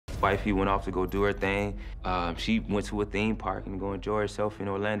Wifey went off to go do her thing. She went to a theme park and go enjoy herself in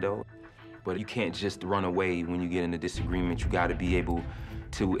Orlando. But you can't just run away when you get in a disagreement. You gotta be able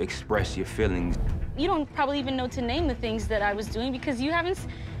to express your feelings. You don't probably even know to name the things that I was doing because you haven't,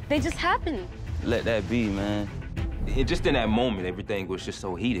 they just happen. Let that be, man. And just in that moment, everything was just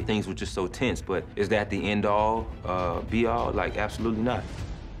so heated. Things were just so tense, but is that the end all, be all? Like, absolutely not.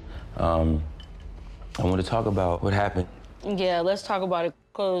 I want to talk about what happened. Yeah, let's talk about it,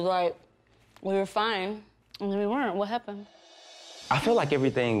 because, like, we were fine, and then we weren't. What happened? I felt like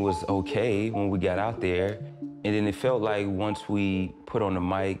everything was okay when we got out there, and then it felt like once we put on the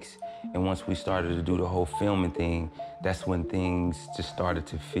mics and once we started to do the whole filming thing, that's when things just started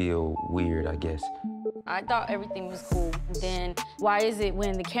to feel weird, I guess. I thought everything was cool. Then why is it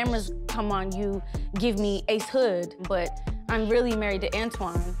when the cameras come on, you give me Ace Hood, but I'm really married to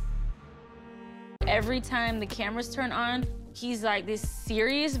Antoine? Every time the cameras turn on, he's like this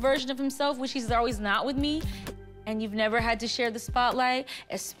serious version of himself, which he's always not with me. And you've never had to share the spotlight,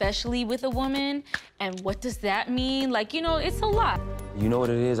 especially with a woman. And what does that mean? Like, you know, it's a lot. You know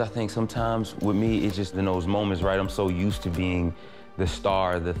what it is? I think sometimes with me, it's just in those moments, right? I'm so used to being the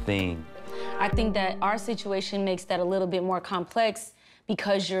star, the thing. I think that our situation makes that a little bit more complex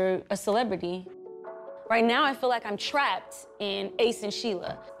because you're a celebrity. Right now, I feel like I'm trapped in Ace and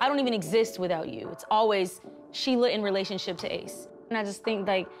Shelah. I don't even exist without you. It's always Shelah in relationship to Ace. And I just think,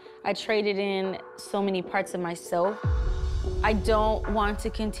 like, I traded in so many parts of myself. I don't want to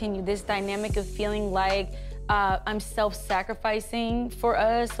continue this dynamic of feeling like I'm self-sacrificing for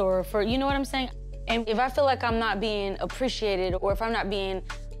us or for, you know what I'm saying? And if I feel like I'm not being appreciated or if I'm not being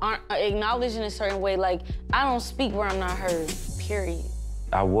acknowledged in a certain way, like, I don't speak where I'm not heard, period.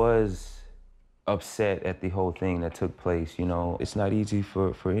 I was upset at the whole thing that took place, you know. It's not easy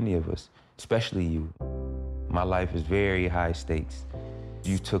for any of us, especially you. My life is very high stakes.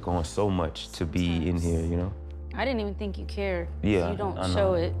 You took on so much to be in here, you know? I didn't even think you cared. Yeah, you don't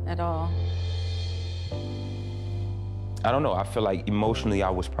show it at all. I don't know, I feel like emotionally I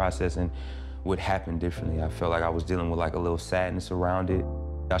was processing what happened differently. I felt like I was dealing with like a little sadness around it.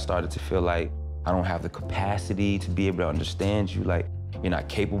 I started to feel like I don't have the capacity to be able to understand you, like you're not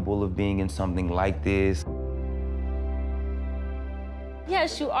capable of being in something like this.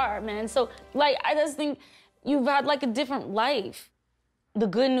 Yes, you are, man. So, like, I just think you've had like a different life. The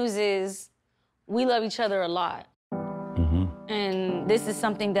good news is we love each other a lot. And this is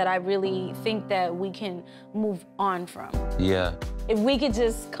something that I really think that we can move on from. Yeah. If we could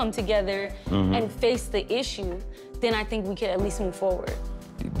just come together and face the issue, then I think we could at least move forward.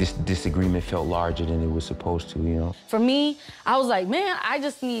 This disagreement felt larger than it was supposed to, you know? For me, I was like, man, I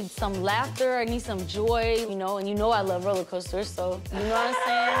just need some laughter, I need some joy, you know, and you know I love roller coasters, so you know what I'm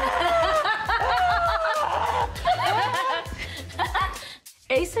saying?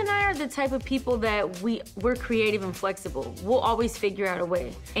 Ace and I are the type of people that we're creative and flexible. We'll always figure out a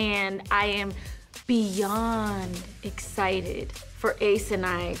way. And I am beyond excited for Ace and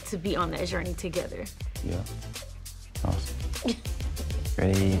I to be on that journey together. Yeah. Awesome.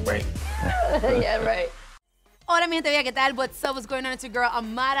 Ready? Right. Yeah, right. Hola, mi gente bella, ¿qué tal? What's up? What's going on? It's your girl,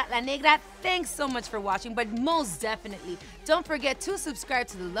 Amara La Negra. Thanks so much for watching, but most definitely, don't forget to subscribe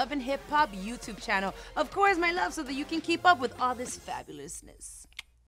to the Love and Hip Hop YouTube channel. Of course, my love, so that you can keep up with all this fabulousness.